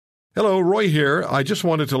Hello, Roy here. I just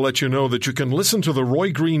wanted to let you know that you can listen to The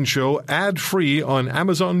Roy Green Show ad-free on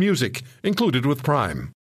Amazon Music, included with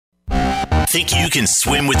Prime. Think you can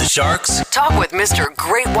swim with the sharks? Talk with Mr.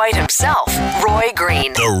 Great White himself, Roy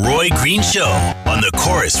Green. The Roy Green Show on the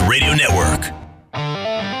Chorus Radio Network.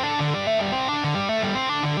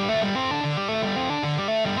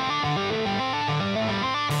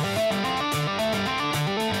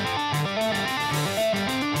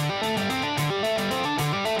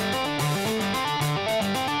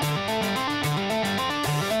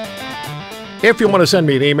 If you want to send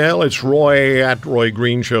me an email, it's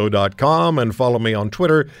roy@roygreenshow.com, and follow me on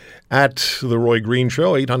Twitter at The Roy Green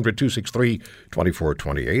Show.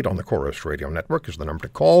 800-263-2428 on the Chorus Radio Network is the number to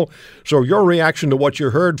call. So your reaction to what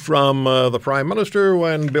you heard from the Prime Minister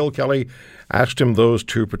when Bill Kelly asked him those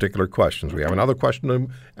two particular questions. We have another question to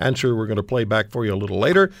answer we're going to play back for you a little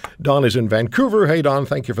later. Don is in Vancouver. Hey, Don,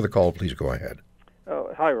 thank you for the call. Please go ahead.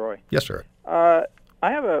 Oh, hi, Roy. Yes, sir. I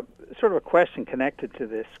have a sort of a question connected to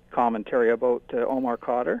this commentary about Omar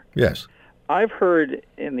Khadr. Yes. I've heard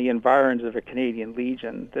in the environs of a Canadian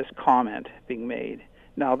Legion this comment being made.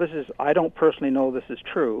 Now, I don't personally know this is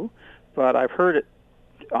true, but I've heard it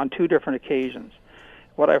on two different occasions.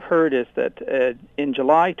 What I've heard is that in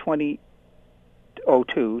July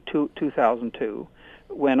 2002,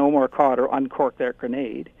 when Omar Khadr uncorked that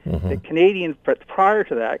grenade, the Canadian, but prior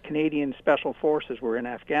to that, Canadian Special Forces were in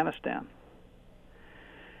Afghanistan.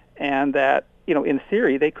 And that, in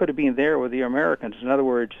theory, they could have been there with the Americans. In other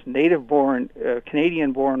words, native-born,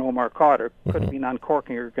 Canadian-born Omar Khadr could have been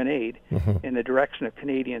uncorking a grenade in the direction of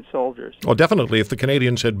Canadian soldiers. Well, definitely, if the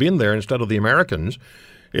Canadians had been there instead of the Americans,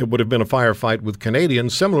 it would have been a firefight with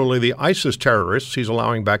Canadians. Similarly, the ISIS terrorists he's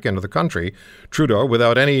allowing back into the country, Trudeau,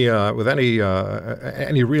 without any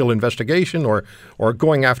real investigation or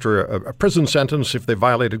going after a prison sentence if they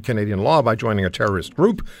violated Canadian law by joining a terrorist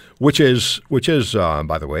group, which is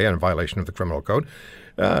by the way, in violation of the criminal code.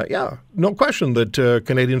 No question that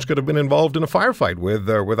Canadians could have been involved in a firefight with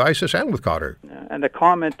ISIS and with Khadr. And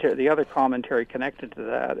the other commentary connected to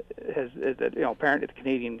that is that apparently the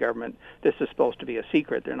Canadian government, this is supposed to be a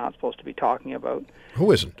secret. They're not supposed to be talking about.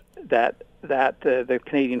 Who isn't? That the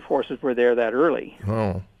Canadian forces were there that early.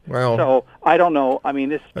 Oh. Well, so I don't know. I mean,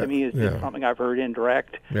 this to me is just something I've heard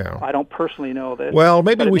indirect. Yeah. I don't personally know this. Well,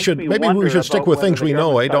 maybe we should stick with things we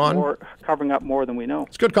know, Don? Covering up more than we know.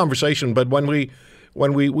 It's good conversation, but when we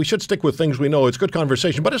should stick with things we know, it's good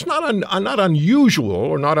conversation. But it's not unusual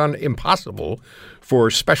or not impossible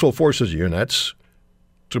for special forces units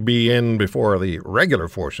to be in before the regular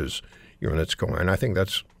forces units go in. I think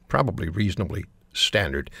that's probably reasonably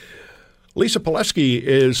standard. Lisa Pileski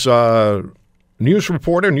is news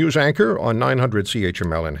reporter, news anchor on 900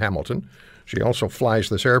 CHML in Hamilton. She also flies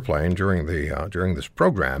this airplane during this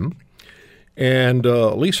program. And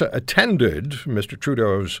Lisa attended Mr.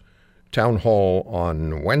 Trudeau's town hall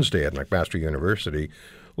on Wednesday at McMaster University.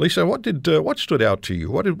 Lisa, what stood out to you?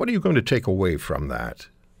 What are you going to take away from that?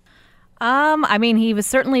 I mean, he was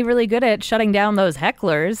certainly really good at shutting down those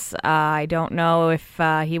hecklers. I don't know if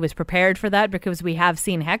he was prepared for that, because we have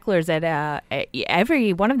seen hecklers at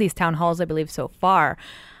every one of these town halls, I believe, so far.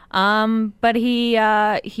 But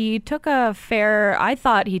he took a fair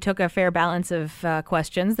balance of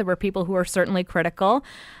questions. There were people who were certainly critical,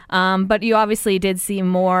 but you obviously did see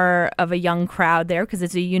more of a young crowd there because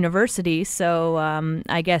it's a university. So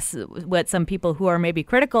I guess what some people who are maybe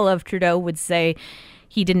critical of Trudeau would say,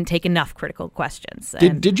 he didn't take enough critical questions.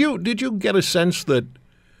 Did you get a sense that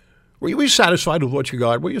were you satisfied with what you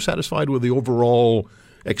got? Were you satisfied with the overall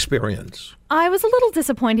experience? I was a little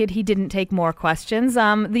disappointed he didn't take more questions.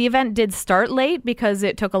 The event did start late because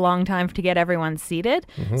it took a long time to get everyone seated.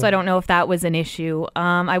 So I don't know if that was an issue.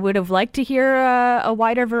 I would have liked to hear a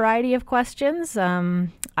wider variety of questions. I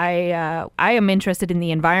am interested in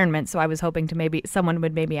the environment, so I was hoping to someone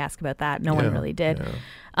would maybe ask about that. No one really did. Yeah.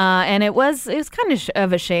 And it was kind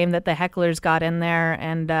of a shame that the hecklers got in there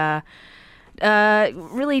and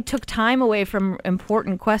really took time away from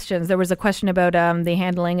important questions. There was a question about the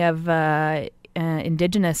handling of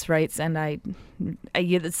Indigenous rights, and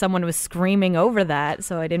someone was screaming over that,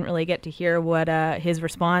 so I didn't really get to hear what his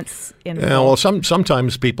response involved. Yeah, well,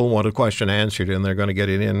 sometimes people want a question answered, and they're going to get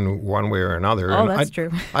it in one way or another. Oh, that's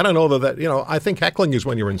true. I don't know that I think heckling is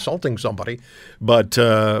when you're insulting somebody, but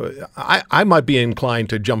I might be inclined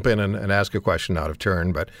to jump in and ask a question out of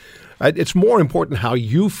turn, but It's more important how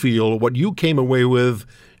you feel, what you came away with,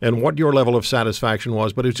 and what your level of satisfaction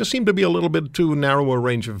was. But it just seemed to be a little bit too narrow a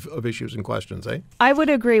range of issues and questions, eh? I would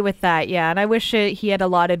agree with that, yeah. And I wish he had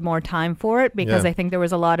allotted more time for it, because I think there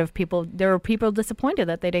was a lot of people, there were people disappointed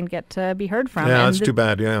that they didn't get to be heard from. Yeah, that's too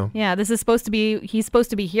bad, yeah. Yeah, this is supposed to be, he's supposed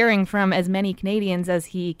to be hearing from as many Canadians as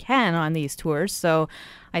he can on these tours. So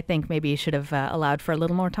I think maybe he should have allowed for a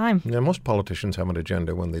little more time. Yeah, most politicians have an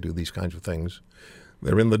agenda when they do these kinds of things.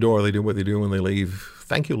 They're in the door, they do what they do, and they leave.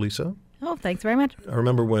 Thank you, Lisa. Oh, thanks very much. I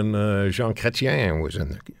remember when Jean Chrétien was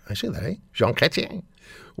in, I say that, eh? Jean Chrétien.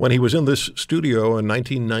 When he was in this studio in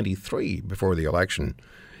 1993 before the election,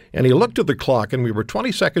 and he looked at the clock, and we were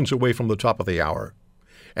 20 seconds away from the top of the hour.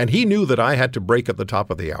 And he knew that I had to break at the top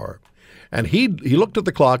of the hour. And he looked at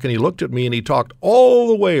the clock, and he looked at me, and he talked all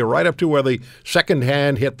the way right up to where the second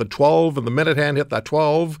hand hit the 12, and the minute hand hit that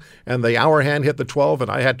 12, and the hour hand hit the 12, and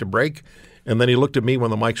I had to break. And then he looked at me when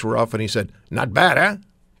the mics were off, and he said, "Not bad, eh?"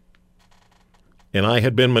 And I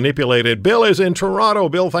had been manipulated. Bill is in Toronto.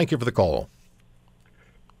 Bill, thank you for the call.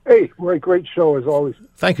 Hey, Roy, great show as always.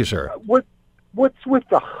 Thank you, sir. What's with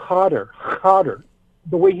the Khadr,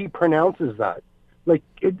 the way he pronounces that? Like,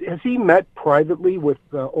 has he met privately with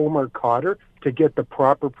Omar Khadr to get the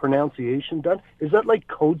proper pronunciation done? Is that like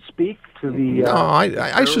code speak to the... No,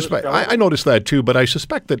 I suspect. I noticed that too, but I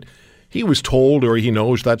suspect that he was told, or he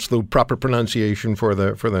knows that's the proper pronunciation for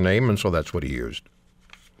the name, and so that's what he used.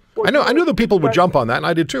 Well, I knew that people would jump on that, and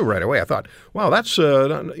I did too right away. I thought, wow, that's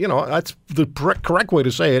that's the correct way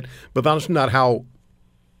to say it, but that's not how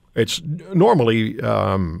it's normally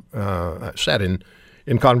said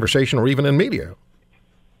in conversation or even in media.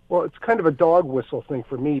 Well, it's kind of a dog whistle thing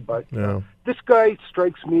for me, but this guy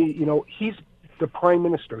strikes me, he's the prime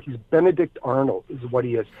minister. He's Benedict Arnold is what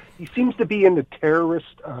he is. He seems to be in the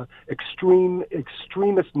terrorist,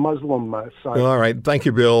 extremist Muslim side. All right. Thank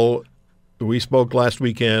you, Bill. We spoke last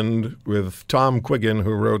weekend with Tom Quiggin,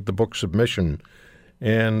 who wrote the book Submission,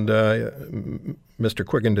 and Mr.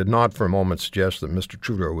 Quiggin did not for a moment suggest that Mr.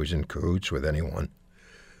 Trudeau was in cahoots with anyone.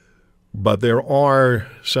 But there are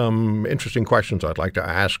some interesting questions I'd like to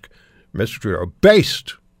ask Mr. Trudeau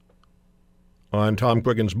based on Tom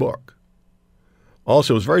Quiggin's book.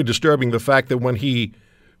 Also, it's very disturbing the fact that when he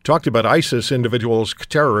talked about ISIS individuals,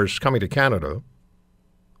 terrorists coming to Canada,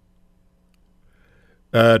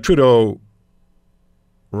 Trudeau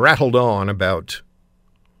rattled on about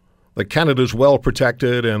that Canada's well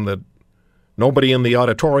protected and that nobody in the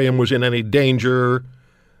auditorium was in any danger.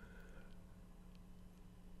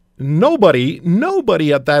 Nobody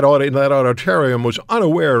at that auditorium was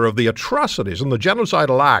unaware of the atrocities and the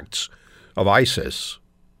genocidal acts of ISIS.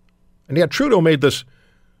 And yet Trudeau made this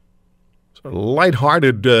sort of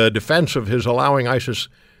lighthearted defense of his allowing ISIS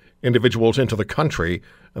individuals into the country,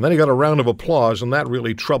 and then he got a round of applause, and that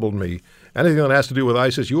really troubled me. Anything that has to do with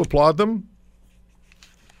ISIS, you applaud them?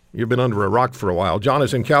 You've been under a rock for a while. John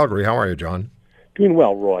is in Calgary. How are you, John? Doing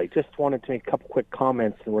well, Roy. Just wanted to make a couple quick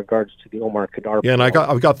comments in regards to the Omar Khadr. Yeah, and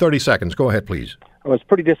I've got 30 seconds. Go ahead, please. I was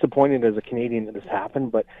pretty disappointed as a Canadian that this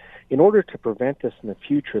happened, but in order to prevent this in the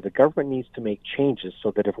future, the government needs to make changes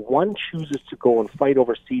so that if one chooses to go and fight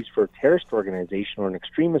overseas for a terrorist organization or an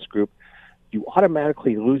extremist group, you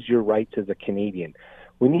automatically lose your rights as a Canadian.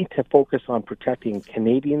 We need to focus on protecting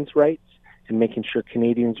Canadians' rights and making sure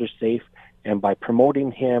Canadians are safe, and by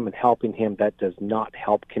promoting him and helping him, that does not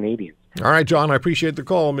help Canadians. All right, John, I appreciate the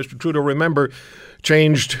call. Mr. Trudeau, remember,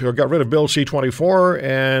 got rid of Bill C-24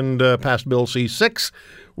 and passed Bill C-6,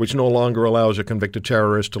 which no longer allows a convicted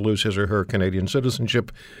terrorist to lose his or her Canadian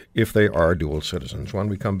citizenship if they are dual citizens. When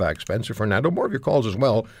we come back, Spencer Fernando, more of your calls as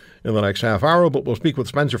well in the next half hour, but we'll speak with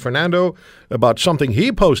Spencer Fernando about something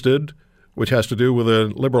he posted, which has to do with a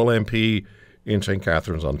Liberal MP in St.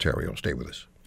 Catharines, Ontario. Stay with us.